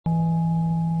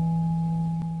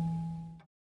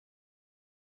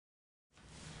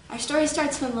story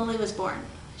starts when Lily was born.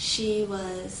 She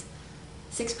was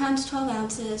 6 pounds, 12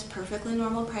 ounces, perfectly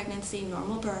normal pregnancy,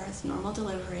 normal birth, normal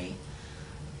delivery.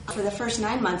 For the first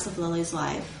 9 months of Lily's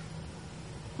life,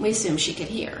 we assumed she could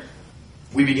hear.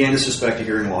 We began to suspect a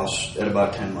hearing loss at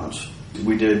about 10 months.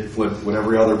 We did what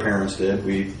every other parents did.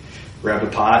 We grabbed a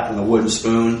pot and a wooden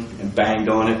spoon and banged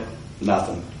on it.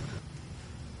 Nothing.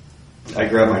 I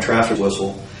grabbed my traffic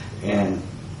whistle and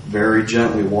very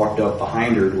gently walked up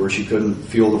behind her to where she couldn't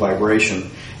feel the vibration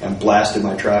and blasted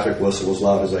my traffic whistle as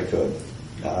loud as I could.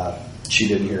 She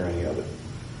didn't hear any of it.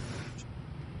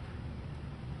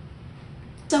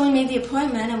 So we made the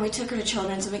appointment and we took her to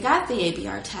Children's and we got the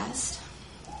ABR test.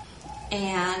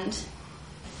 And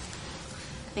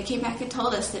they came back and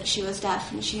told us that she was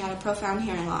deaf and she had a profound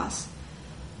hearing loss.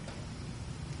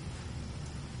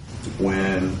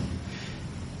 When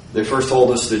they first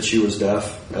told us that she was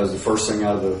deaf, that was the first thing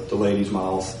out of the lady's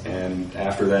mouth, and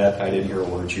after that I didn't hear a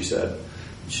word she said.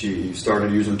 She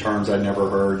started using terms I'd never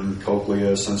heard,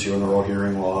 cochlea, sensorineural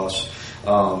hearing loss,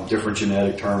 different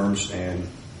genetic terms, and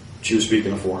she was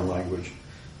speaking a foreign language.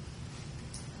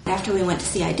 After we went to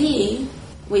CID,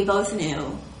 we both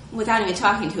knew, without even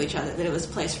talking to each other, that it was a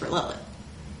place for Lily.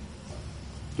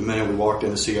 The minute we walked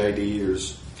into CID,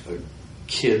 there's a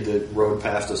kid that rode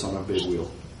past us on a big wheel.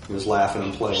 He was laughing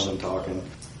and playing and talking.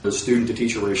 The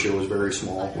student-to-teacher ratio was very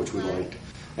small, which we liked.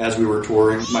 As we were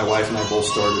touring, my wife and I both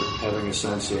started having a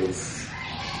sense of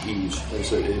ease.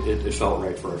 It felt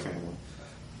right for our family.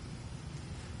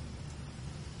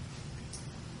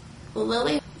 Well,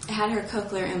 Lily had her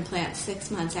cochlear implant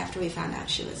 6 months after we found out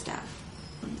she was deaf.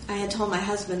 I had told my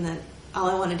husband that all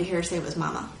I wanted to hear her say was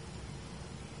 "Mama."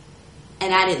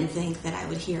 And I didn't think that I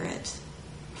would hear it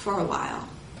for a while.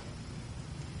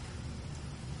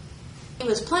 He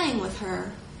was playing with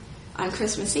her on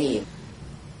Christmas Eve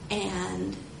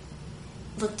and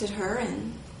looked at her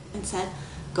and said,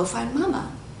 "Go find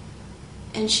Mama."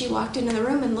 And she walked into the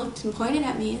room and looked and pointed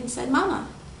at me and said, "Mama."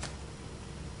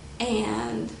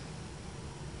 And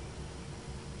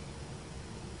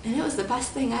it was the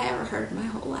best thing I ever heard in my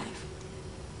whole life.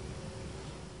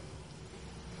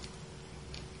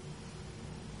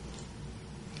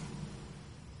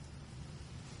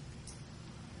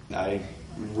 I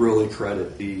really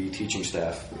credit the teaching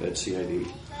staff at CID.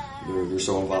 They're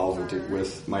so involved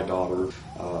with my daughter,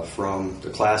 from the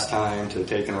class time to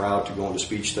taking her out to going to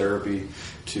speech therapy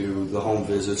to the home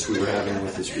visits we were having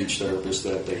with the speech therapist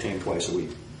that they came twice a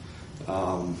week.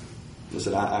 I'm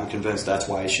convinced that's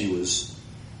why she was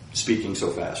speaking so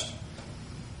fast.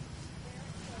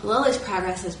 Lily's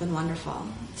progress has been wonderful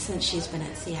since she's been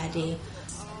at CID.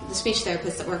 The speech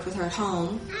therapists that worked with her at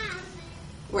home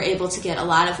were able to get a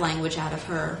lot of language out of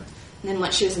her. And then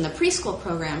once she was in the preschool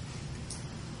program,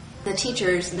 the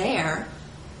teachers there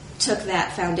took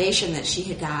that foundation that she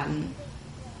had gotten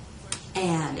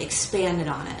and expanded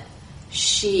on it.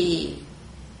 She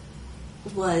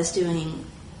was doing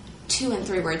 2- and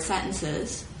 3-word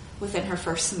sentences within her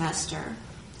first semester.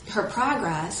 Her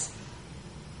progress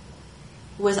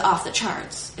was off the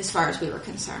charts as far as we were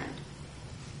concerned.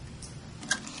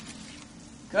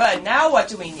 Good. Now what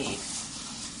do we need?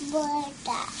 More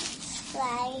dots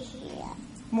right here.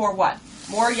 More what?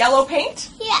 More yellow paint?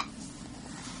 Yeah.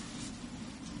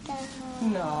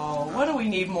 No. What do we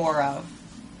need more of?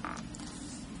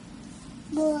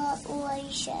 More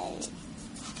orange.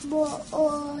 More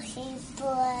orange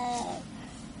paper.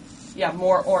 Yeah,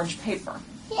 more orange paper.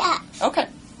 Yeah. Okay.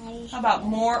 How about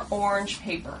more orange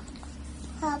paper?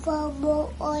 How about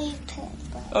more orange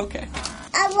paper? Okay.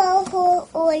 I want more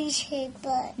orange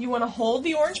paper. You want to hold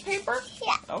the orange paper?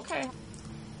 Yeah. Okay.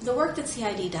 The work that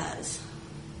CID does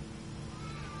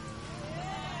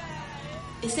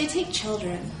is they take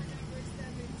children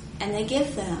and they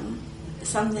give them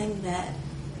something that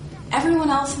everyone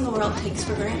else in the world takes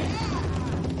for granted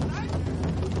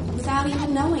without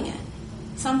even knowing it.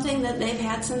 Something that they've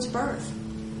had since birth.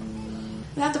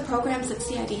 Without the programs that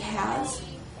CID has,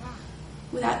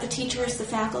 without the teachers, the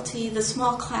faculty, the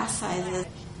small class sizes,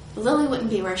 Lily wouldn't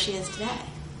be where she is today.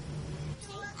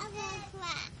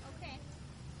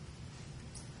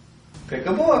 Pick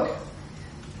a book.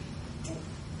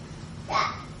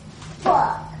 That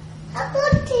book. How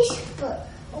about this book?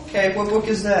 Okay, what book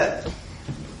is that? The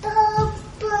book.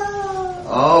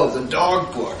 Oh, the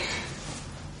dog book.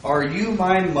 Are you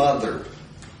my mother?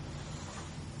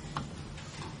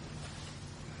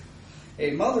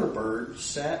 A mother bird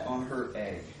sat on her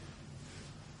egg.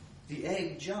 The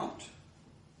egg jumped.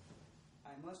 I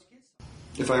must get some.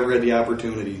 If I ever had the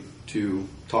opportunity to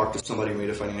talk to somebody who made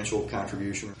a financial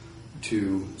contribution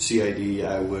to CID,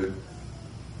 I would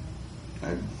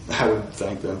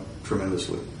thank them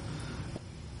tremendously.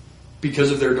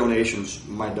 Because of their donations,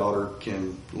 my daughter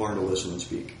can learn to listen and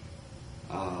speak.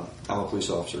 I'm a police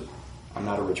officer. I'm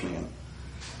not a rich man.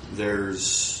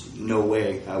 There's no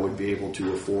way I would be able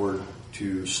to afford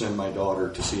to send my daughter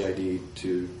to CID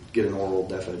to get an oral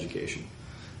deaf education.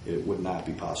 It would not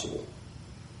be possible.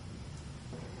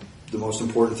 The most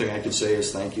important thing I could say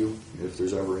is thank you. If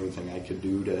there's ever anything I could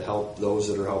do to help those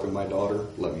that are helping my daughter,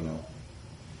 let me know.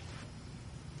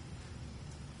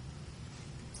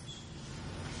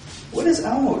 What is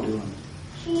Elmo doing?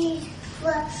 He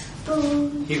was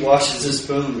spoon. He washes his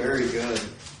spoon. Very good.